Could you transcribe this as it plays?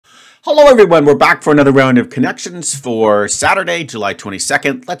Hello everyone, we're back for another round of connections for Saturday, July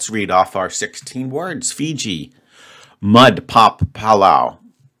 22nd. Let's read off our 16 words. Fiji, mud, pop, Palau.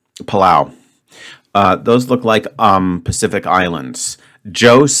 Those look like Pacific Islands.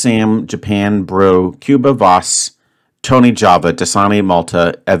 Joe, Sam, Japan, Brew, Cuba, Voss, Tony, Java, Dasani,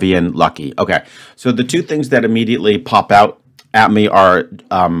 Malta, Evian, Lucky. Okay, so the two things that immediately pop out at me are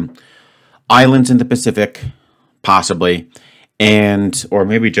islands in the Pacific, possibly, and or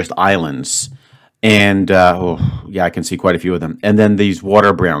maybe just islands. And yeah, I can see quite a few of them. And then these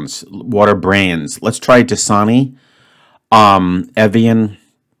water brands. Let's try Dasani, Evian.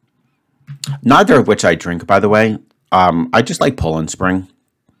 Neither of which I drink, by the way. I just like Poland Spring.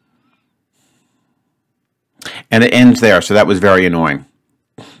 And it ends there, so that was very annoying.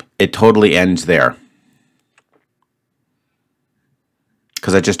 It totally ends there.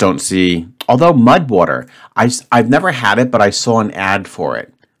 Because I just don't see... Although mud water, I've never had it, but I saw an ad for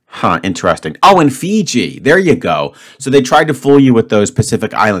it. Huh, interesting. Oh, and Fiji. There you go. So they tried to fool you with those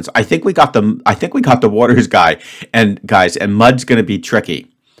Pacific Islands. I think we got the waters guy and guys, and mud's going to be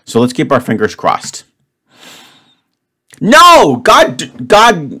tricky. So let's keep our fingers crossed. No! God.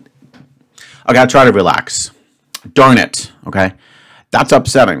 Okay, I'll try to relax. Darn it. Okay. That's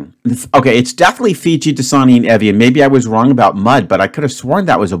upsetting. Okay, it's definitely Fiji, Dasani, and Evian. Maybe I was wrong about mud, but I could have sworn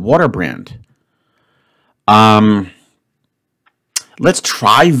that was a water brand. Let's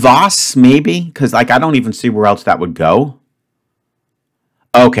try Voss, maybe, because I don't even see where else that would go.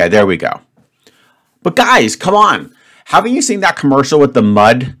 Okay, there we go. But guys, come on. Haven't you seen that commercial with the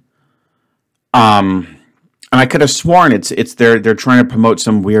mud? And I could have sworn they're trying to promote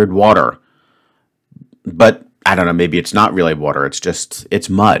some weird water. But I don't know, maybe it's not really water. It's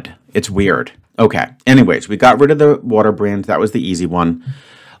mud. It's weird. Okay. Anyways, we got rid of the water brand. That was the easy one.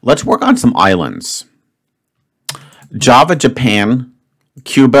 Let's work on some islands. Java, Japan,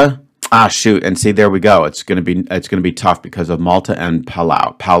 Cuba. Ah, shoot. And see, there we go. It's gonna be tough because of Malta and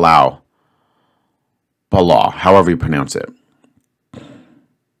Palau. However you pronounce it.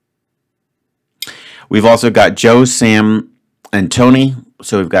 We've also got Joe, Sam, and Tony.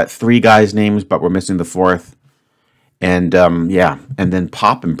 So we've got three guys' names, but we're missing the fourth. And yeah, and then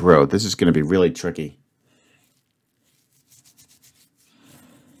Pop and Bro. This is going to be really tricky.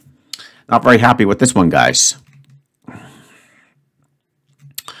 Not very happy with this one, guys.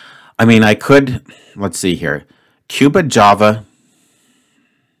 I mean, I could, let's see here. Cuba, Java.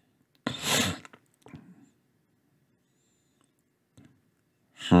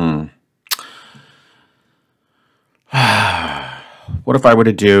 What if I were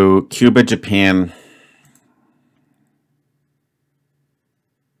to do Cuba, Japan...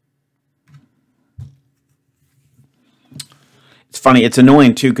 It's funny, it's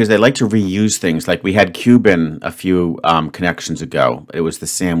annoying too because they like to reuse things. Like we had Cuban a few connections ago. It was the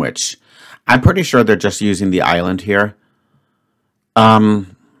sandwich. I'm pretty sure they're just using the island here.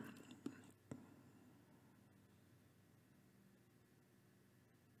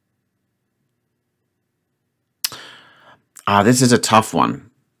 This is a tough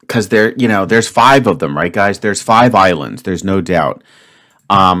one because there's 5 of them, right, guys? There's 5 islands. There's no doubt.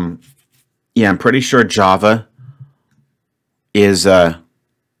 Yeah, I'm pretty sure Java is isn't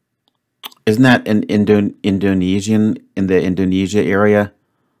that an Indonesian in the Indonesia area?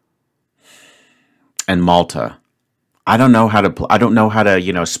 And Malta. I don't know how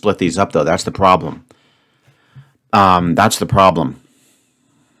to split these up though. That's the problem. That's the problem.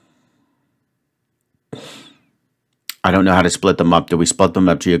 I don't know how to split them up. Do we split them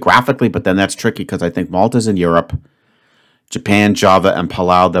up geographically? But then that's tricky because I think Malta's in Europe. Japan, Java, and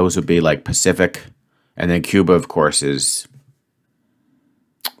Palau, those would be like Pacific. And then Cuba, of course, is,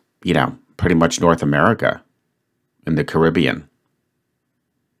 pretty much North America in the Caribbean.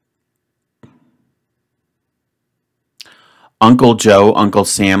 Uncle Joe, Uncle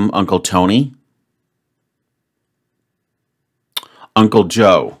Sam, Uncle Tony. Uncle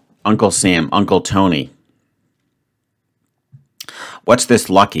Joe, Uncle Sam, Uncle Tony. What's this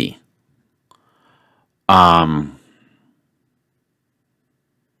Lucky?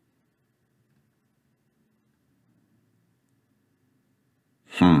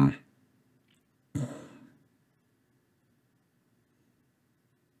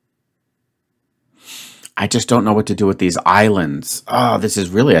 I just don't know what to do with these islands. Oh, this is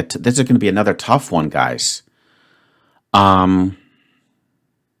really this is going to be another tough one, guys.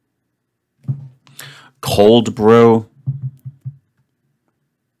 Cold Brew.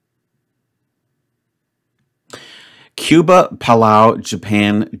 Cuba, Palau,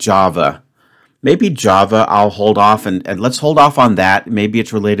 Japan, Java. Maybe Java, I'll hold off, and let's hold off on that. Maybe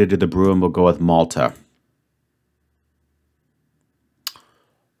it's related to the brew, and we'll go with Malta.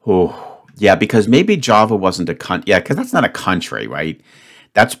 Oh, yeah, because maybe Java wasn't a country. Yeah, because that's not a country, right?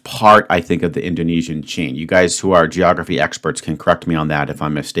 That's part, I think, of the Indonesian chain. You guys who are geography experts can correct me on that if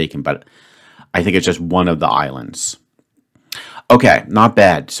I'm mistaken, but I think it's just one of the islands. Okay, not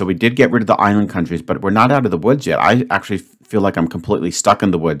bad. So we did get rid of the island countries, but we're not out of the woods yet. I actually feel like I'm completely stuck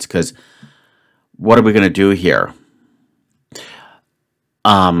in the woods because what are we going to do here?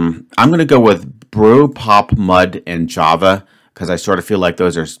 I'm going to go with brew, pop, mud, and Java because I sort of feel like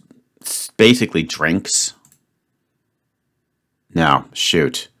those are basically drinks. No,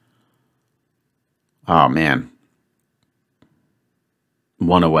 shoot. Oh, man.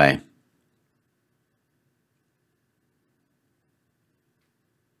 One away.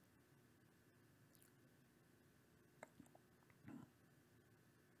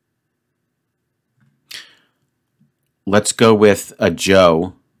 Let's go with a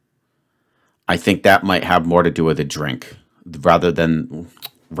Joe. I think that might have more to do with a drink rather than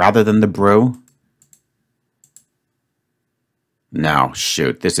the brew. No,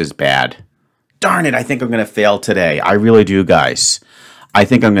 shoot, this is bad. Darn it, I think I'm going to fail today. I really do, guys. I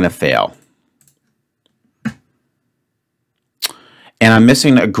think I'm going to fail. And I'm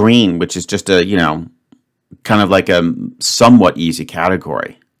missing a green, which is just a, kind of like a somewhat easy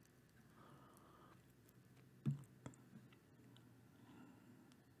category.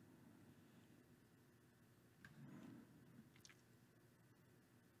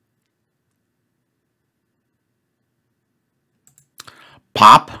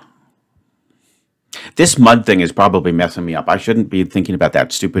 Pop. This mud thing is probably messing me up. I shouldn't be thinking about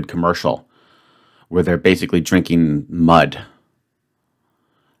that stupid commercial where they're basically drinking mud.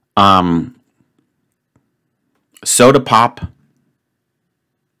 Soda pop.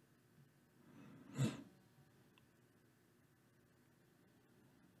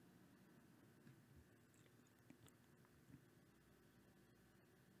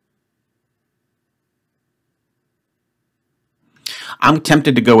 I'm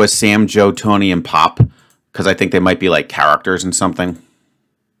tempted to go with Sam, Joe, Tony, and Pop because I think they might be like characters in something.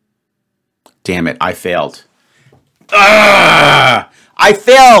 Damn it, I failed. I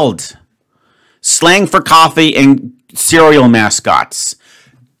failed! Slang for coffee and cereal mascots.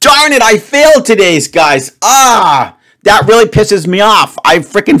 Darn it, I failed today's, guys. That really pisses me off. I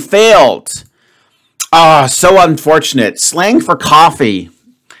freaking failed. So unfortunate. Slang for coffee.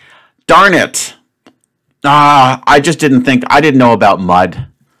 Darn it. I just didn't think, I didn't know about mud.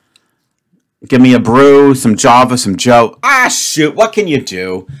 Give me a brew, some Java, some Joe. Shoot, what can you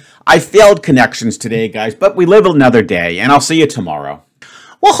do? I failed connections today, guys, but we live another day, and I'll see you tomorrow.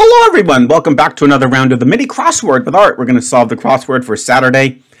 Well, hello, everyone. Welcome back to another round of the mini crossword with Art. We're going to solve the crossword for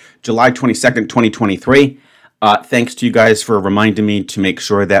Saturday, July 22nd, 2023. Thanks to you guys for reminding me to make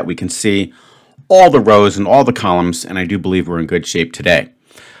sure that we can see all the rows and all the columns, and I do believe we're in good shape today.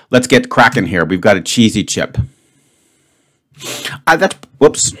 Let's get cracking here. We've got a cheesy chip.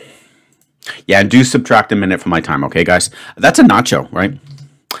 Whoops. Yeah, and do subtract a minute from my time, okay, guys? That's a nacho, right?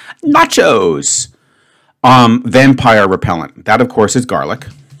 Nachos. Vampire repellent. That, of course, is garlic.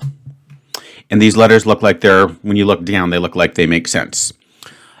 And these letters look like when you look down, they look like they make sense.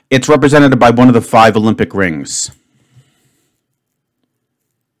 It's represented by one of the 5 Olympic rings.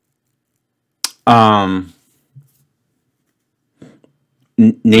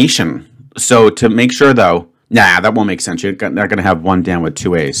 Nation. So to make sure, though, that won't make sense. They're going to have one down with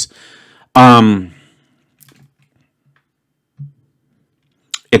 2 A's.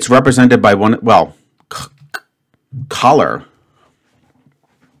 It's represented by color.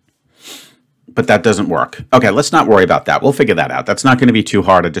 But that doesn't work. Okay, let's not worry about that. We'll figure that out. That's not going to be too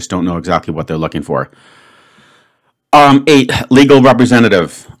hard. I just don't know exactly what they're looking for. 8, legal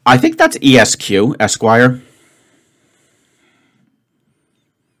representative. I think that's ESQ, Esquire.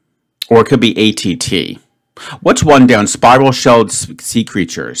 Or it could be ATT. What's one down? Spiral-shelled sea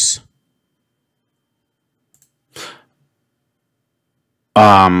creatures.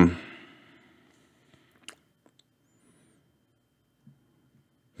 All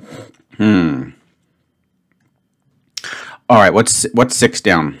right, what's 6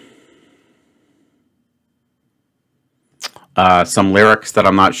 down? Some lyrics that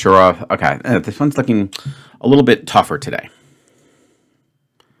I'm not sure of. Okay, this one's looking a little bit tougher today.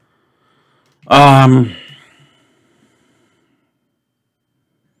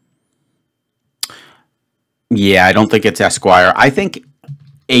 Yeah, I don't think it's Esquire. I think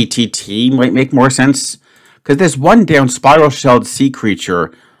ATT might make more sense because there's one down, spiral-shelled sea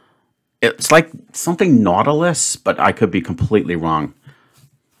creature. It's like something Nautilus, but I could be completely wrong.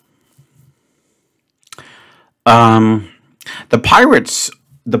 The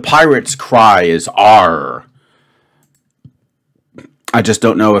pirates' cry is R. I just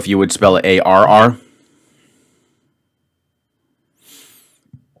don't know if you would spell it A-R-R.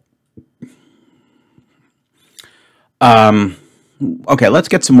 Okay, let's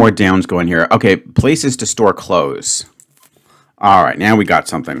get some more downs going here. Okay, places to store clothes. All right, now we got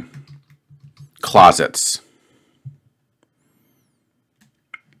something. Closets.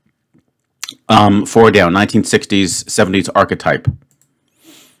 4 down, 1960s, 70s archetype.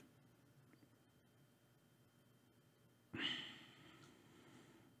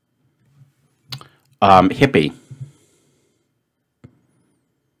 Hippie.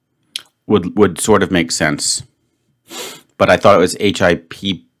 Would sort of make sense. But I thought it was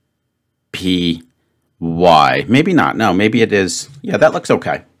Hippy. Maybe not. No, maybe it is. Yeah, that looks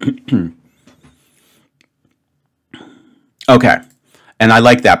okay. Okay. And I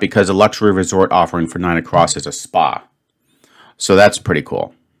like that because a luxury resort offering for 9 across is a spa. So that's pretty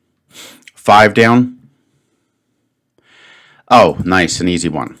cool. 5 down. Oh, nice. An easy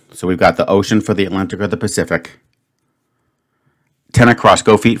one. So we've got the ocean for the Atlantic or the Pacific. 10 across.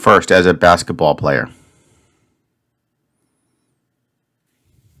 Go feet first as a basketball player.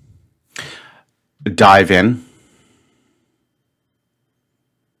 Dive in.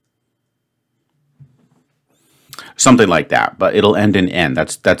 Something like that, but it'll end in N.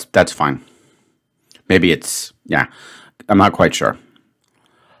 That's fine. Maybe it's, yeah, I'm not quite sure.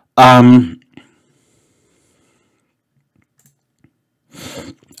 Oh,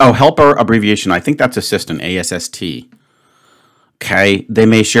 helper abbreviation. I think that's assistant, ASST. Okay, they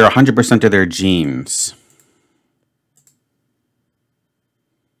may share 100% of their genes.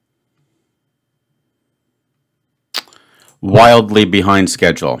 Wildly behind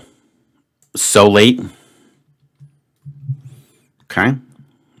schedule. So late. Okay.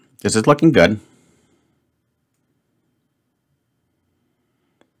 This is looking good.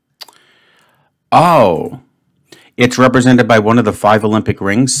 Oh. It's represented by one of the 5 Olympic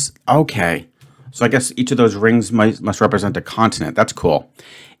rings. Okay. So I guess each of those rings must represent a continent. That's cool.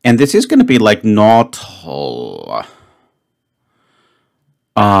 And this is going to be like nautical.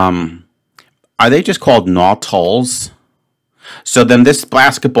 Are they just called nautals? So then this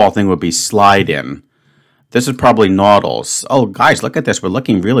basketball thing would be slide in. This is probably nautals. Oh, guys, look at this. We're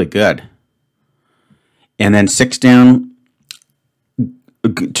looking really good. And then 6 down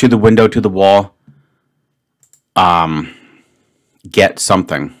to the window, to the wall. Get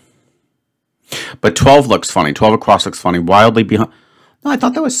something. But 12 looks funny. 12 across looks funny. Wildly behind. No, I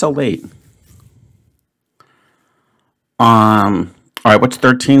thought that was so late. All right, what's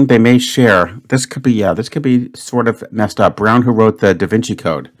 13? They may share. This could be, yeah, this could be sort of messed up. Brown, who wrote the Da Vinci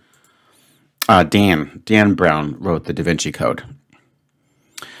Code. Dan Brown wrote the Da Vinci Code.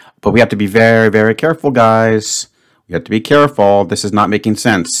 But we have to be very, very careful, guys. We have to be careful. This is not making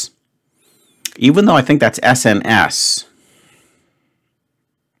sense. Even though I think that's SNS.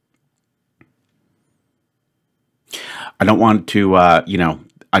 I don't want to, you know,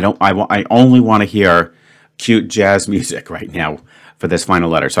 I only want to hear cute jazz music right now for this final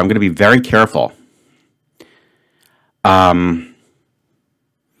letter. So I'm going to be very careful.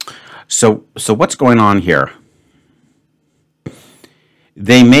 So what's going on here?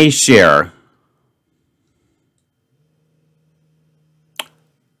 They may share.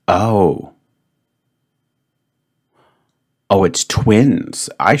 Oh. Oh, it's twins.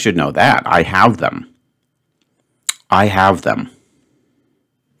 I should know that. I have them. I have them.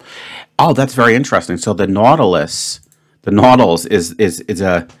 Oh, that's very interesting. So the Nautilus, the Nautils is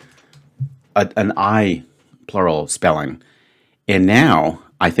an I plural spelling. And now,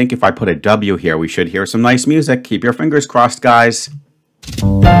 I think if I put a W here, we should hear some nice music. Keep your fingers crossed, guys.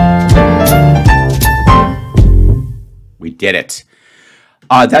 We did it.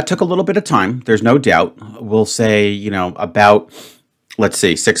 That took a little bit of time. There's no doubt. We'll say, you know, about, let's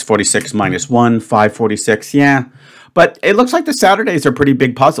see, 646 minus 1, 546. Yeah. But it looks like the Saturdays are pretty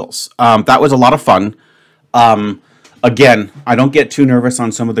big puzzles. That was a lot of fun. Again, I don't get too nervous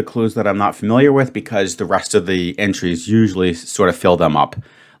on some of the clues that I'm not familiar with because the rest of the entries usually sort of fill them up.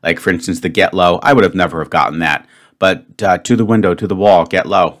 Like, for instance, the get low. I would have never have gotten that. But to the window, to the wall, get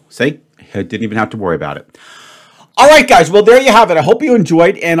low. See? I didn't even have to worry about it. All right, guys. Well, there you have it. I hope you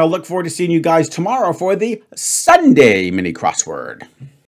enjoyed, and I'll look forward to seeing you guys tomorrow for the Sunday mini crossword.